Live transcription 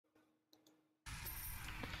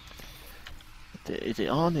Is it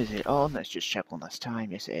on? Is it on? Let's just check one last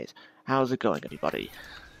time. Yes, it is. How's it going, everybody?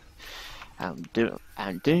 I'm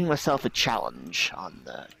doing myself a challenge on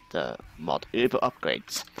the mod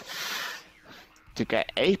Uberupgrades to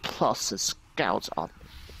get A+ as Scout on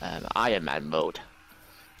Ironman mode.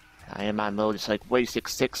 Ironman mode is like wave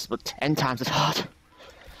 6 but 10 times as hard.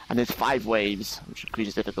 And there's 5 waves, which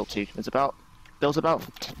increases difficulty. There's about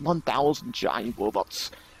 1,000 giant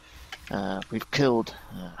robots. We've killed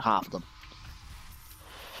half of them.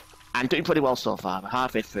 I'm doing pretty well so far. We're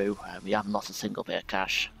halfway through. We haven't lost a single bit of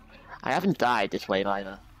cash. I haven't died this wave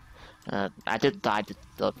either. I did die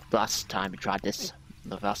the last time we tried this,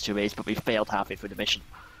 the last 2 waves, but we failed halfway through the mission.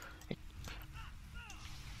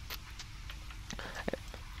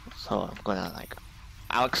 So I'm gonna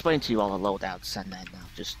I'll explain to you all the loadouts and then I'll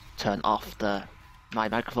just turn off my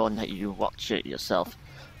microphone and let you watch it yourself.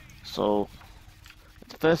 So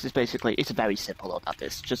the first is basically, it's a very simple loadout.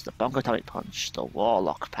 It's just the bonk atomic punch, the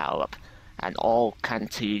warlock power up, and all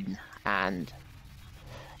canteen and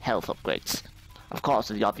health upgrades. Of course,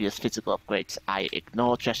 the obvious physical upgrades, I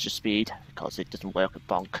ignore gesture speed because it doesn't work with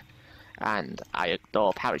bonk, and I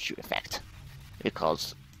ignore parachute effect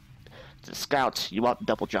because the scout, you want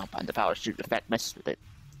double jump, and the parachute effect messes with it.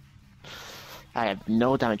 I have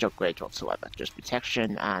no damage upgrades whatsoever, just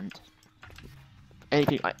protection and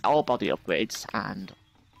anything like all body upgrades and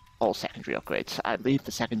all secondary upgrades. I leave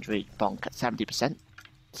the secondary bonk at 70%,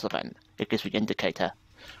 so then it gives me an indicator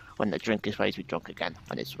when the drink is ready to be drunk again,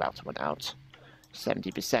 when it's about to run out.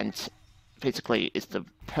 70% basically is the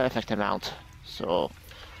perfect amount, so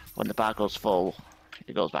when the bar goes full,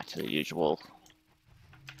 it goes back to the usual.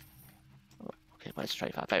 Okay, where's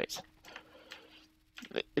straight fire? There it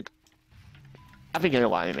is. I think you know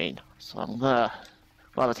what I mean. So I'm gonna,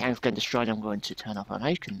 while the tank's getting destroyed, I'm going to turn off my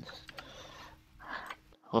mic and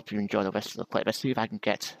hope you enjoy the rest of the play. Let's see if I can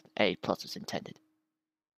get A+ as intended.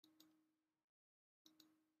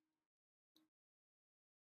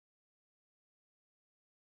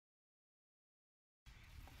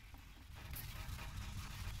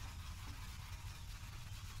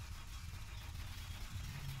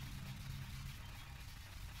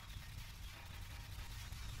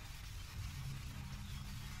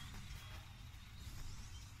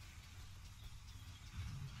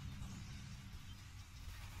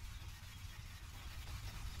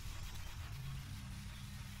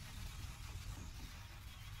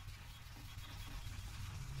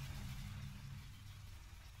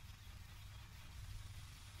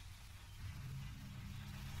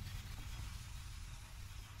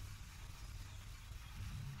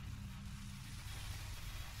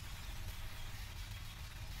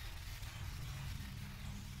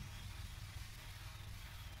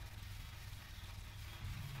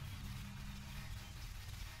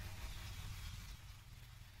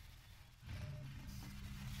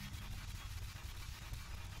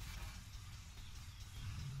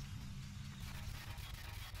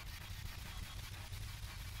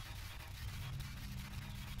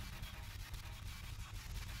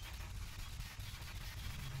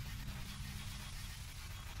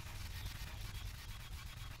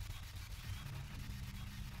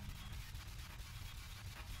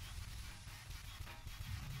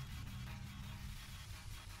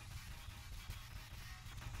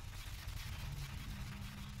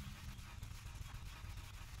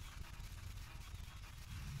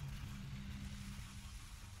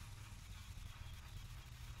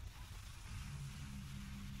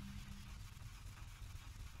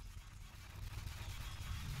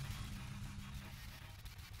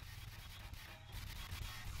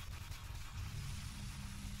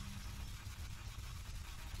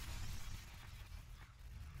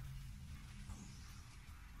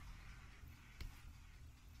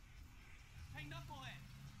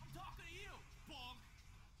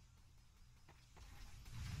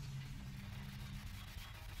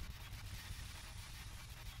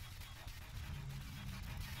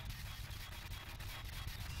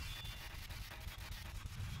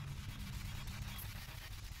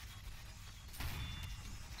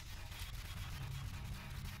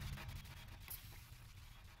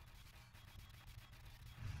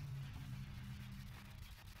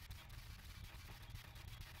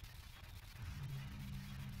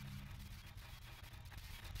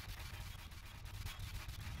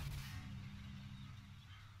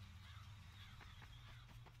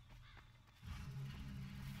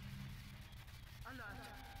 Alert!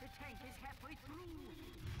 The tank is halfway through!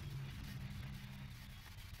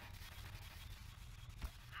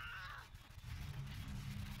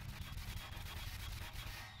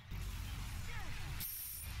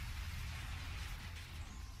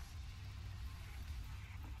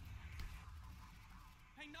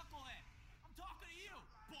 fucking knucklehead! I'm talking to you,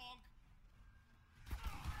 bonk!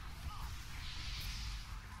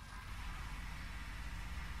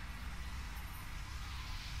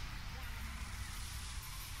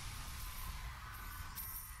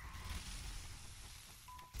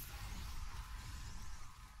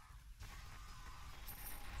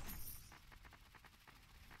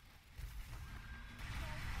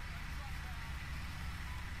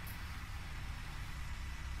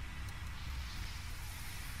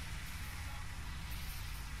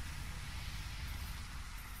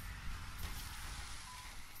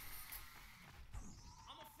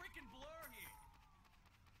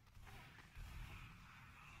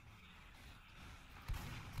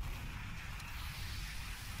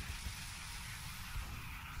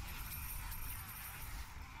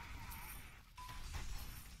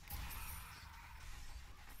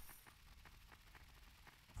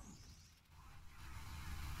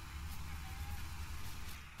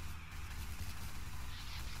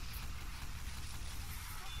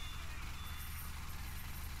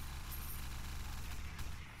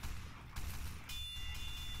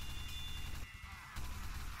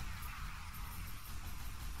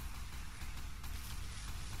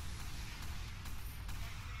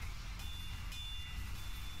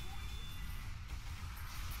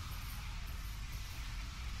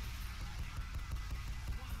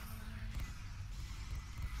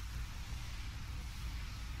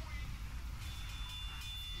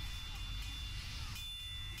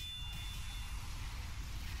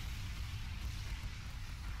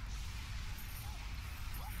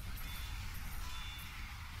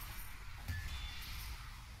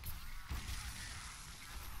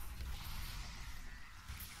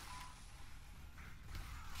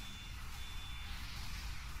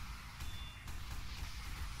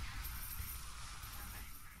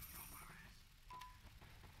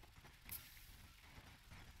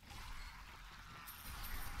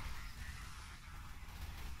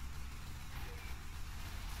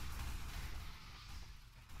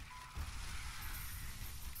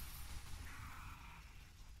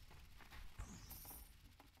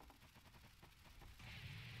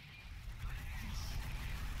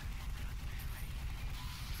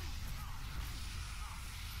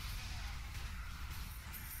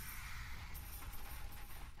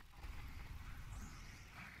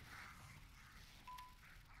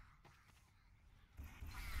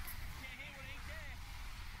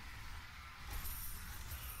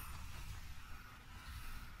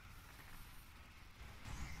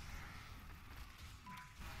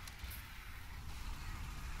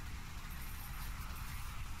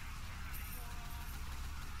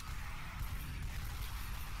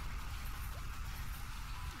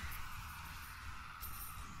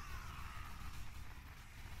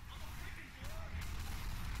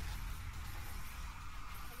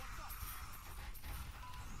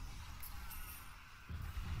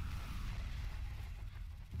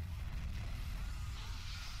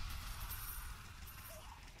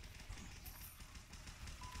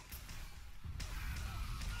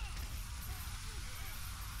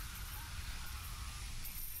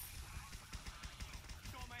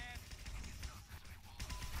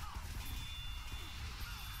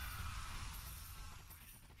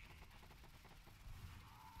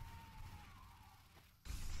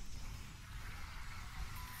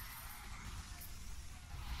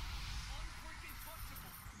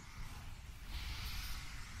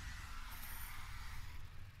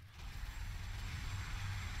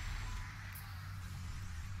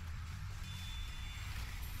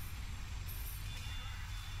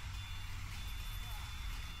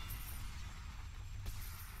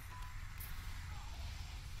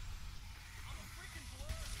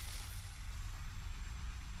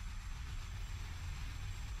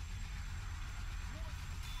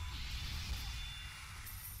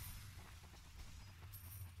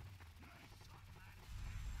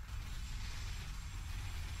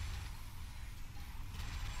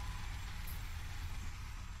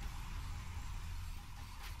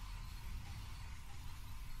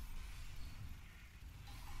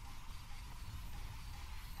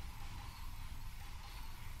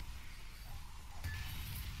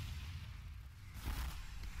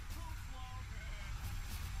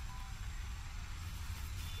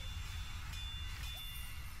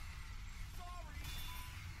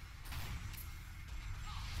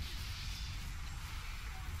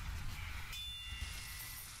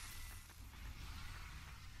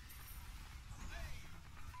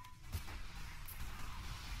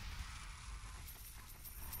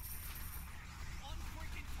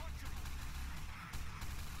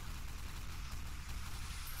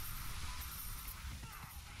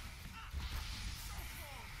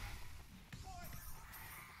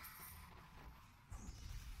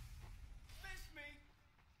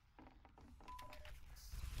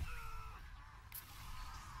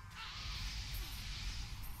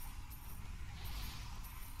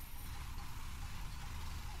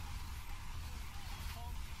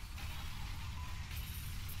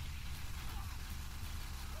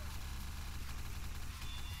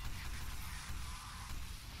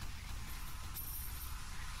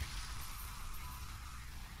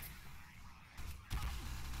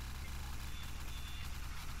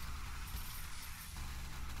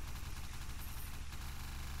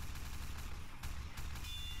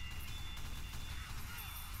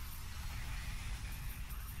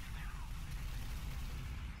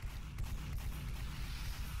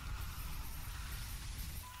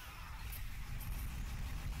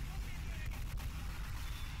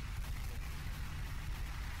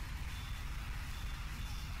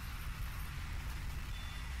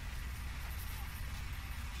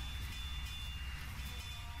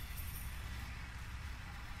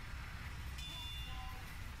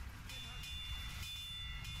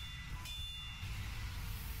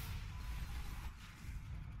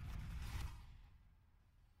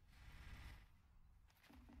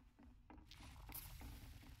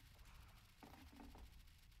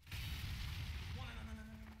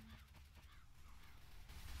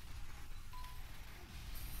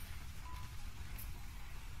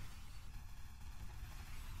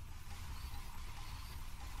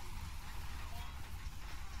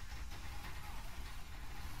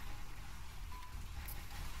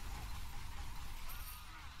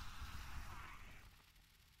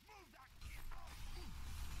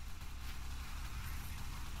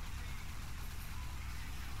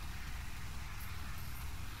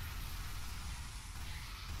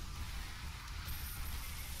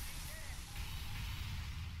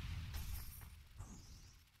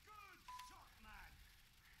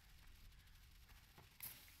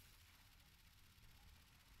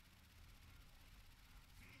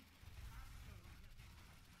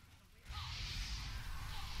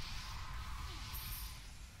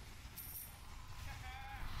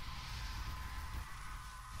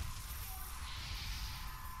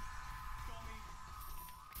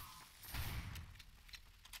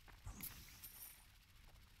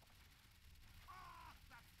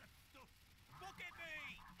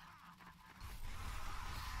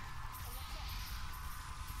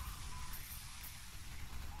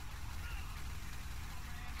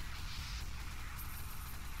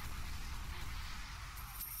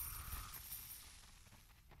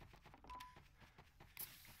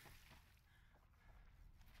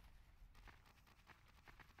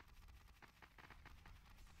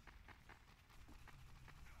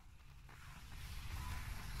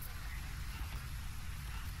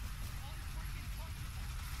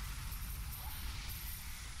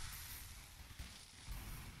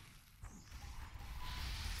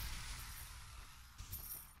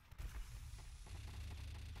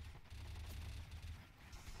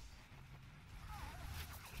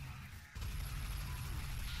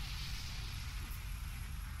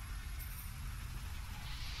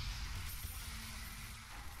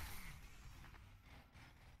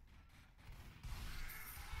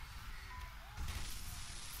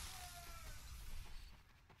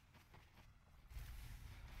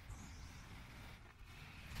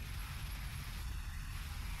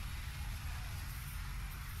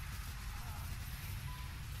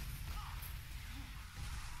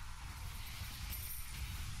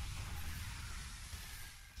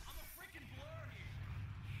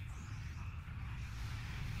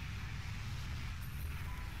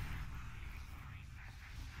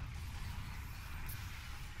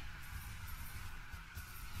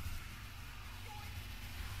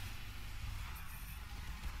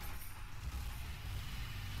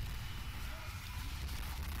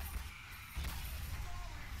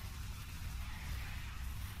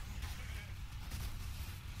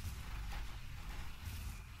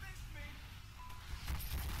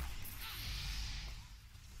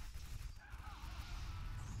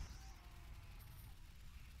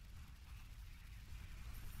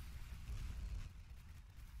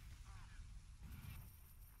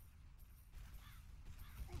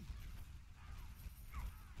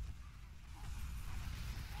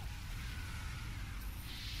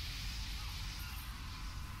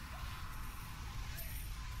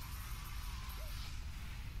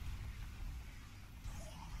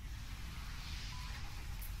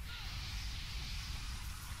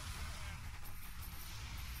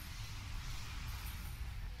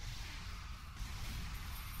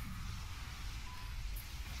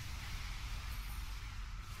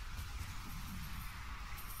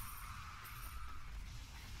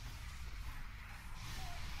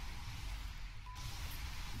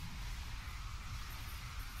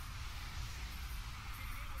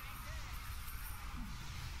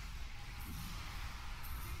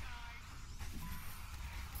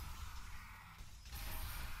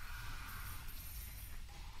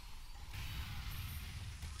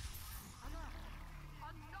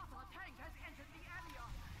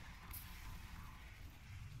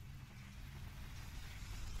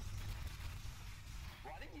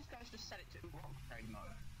 guy's just set it to Uberupgrade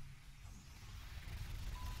mode.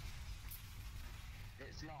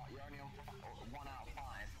 It's not, you're only on 1 out of 5.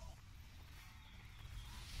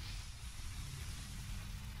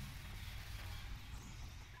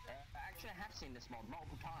 Actually, I have seen this mod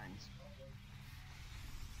multiple times.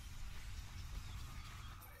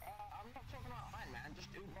 I'm not talking about Ironman,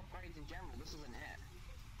 just Uberupgrades in general, this isn't it.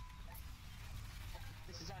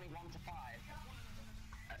 This is only 1 to 5.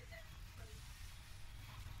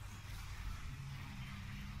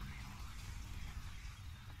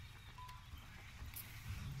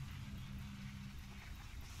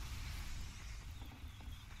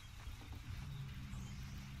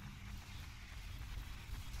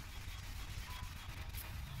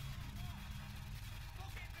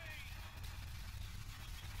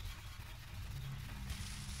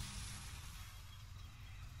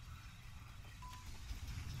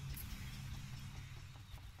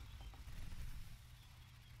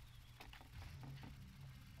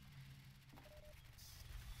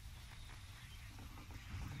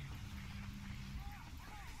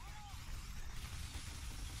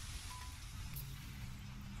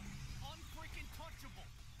 Unfreaking touchable.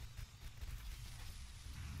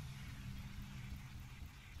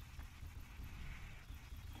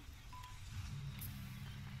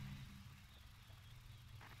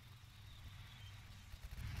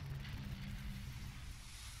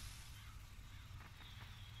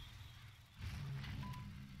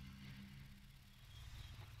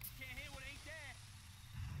 Can't hear what ain't there.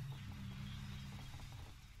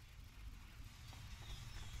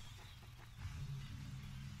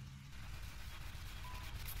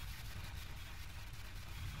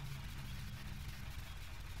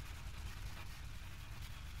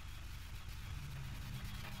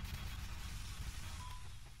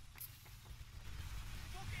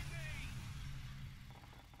 Look at me!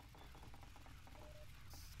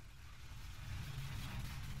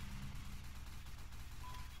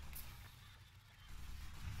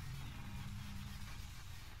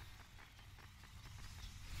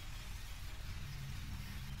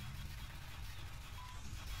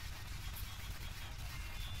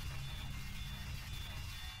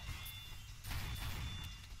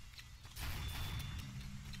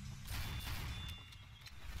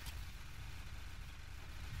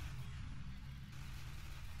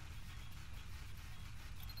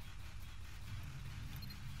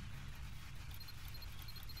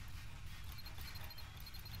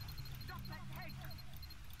 Stop that tank!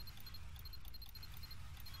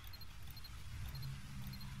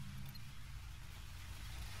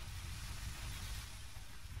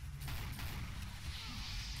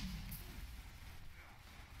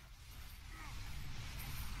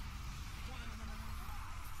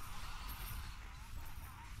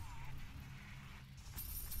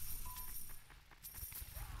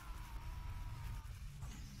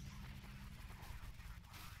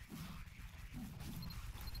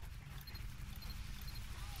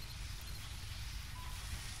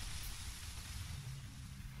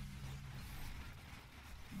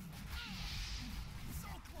 So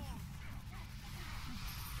close!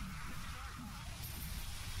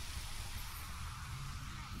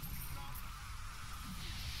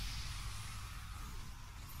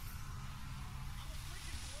 I'm a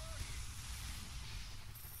freaking warrior.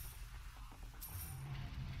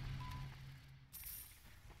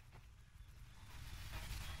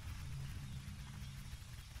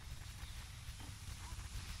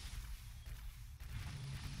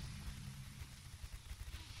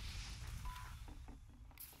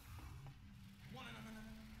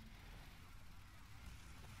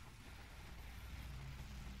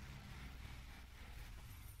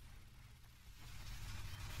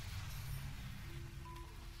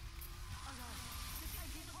 The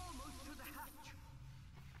tank is almost to the hatch.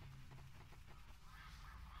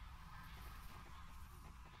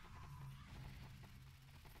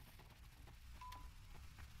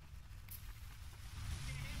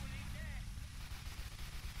 Can't hear what ain't there.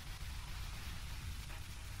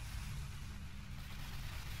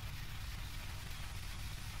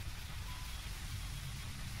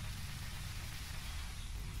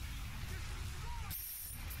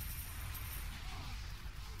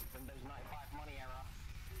 Windows 95 money error.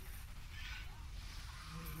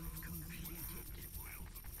 Completed.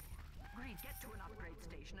 Greed, get to an upgrade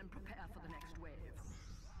station and prepare for the next wave.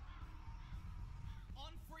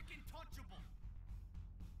 Unfreaking touchable.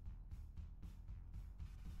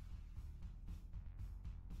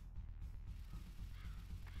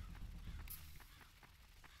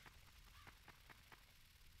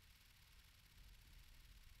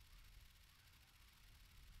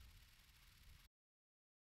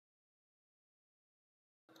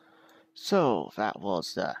 So that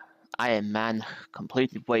was Ironman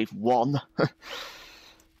completed wave 1.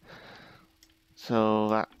 So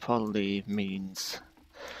that probably means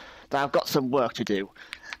that I've got some work to do.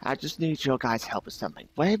 I just need your guys' help with something.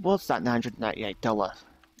 Where was that $998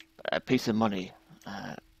 piece of money?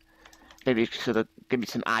 Maybe you should give me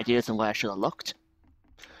some ideas on where I should have looked.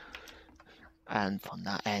 And from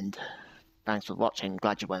that end, thanks for watching.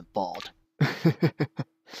 Glad you weren't bored.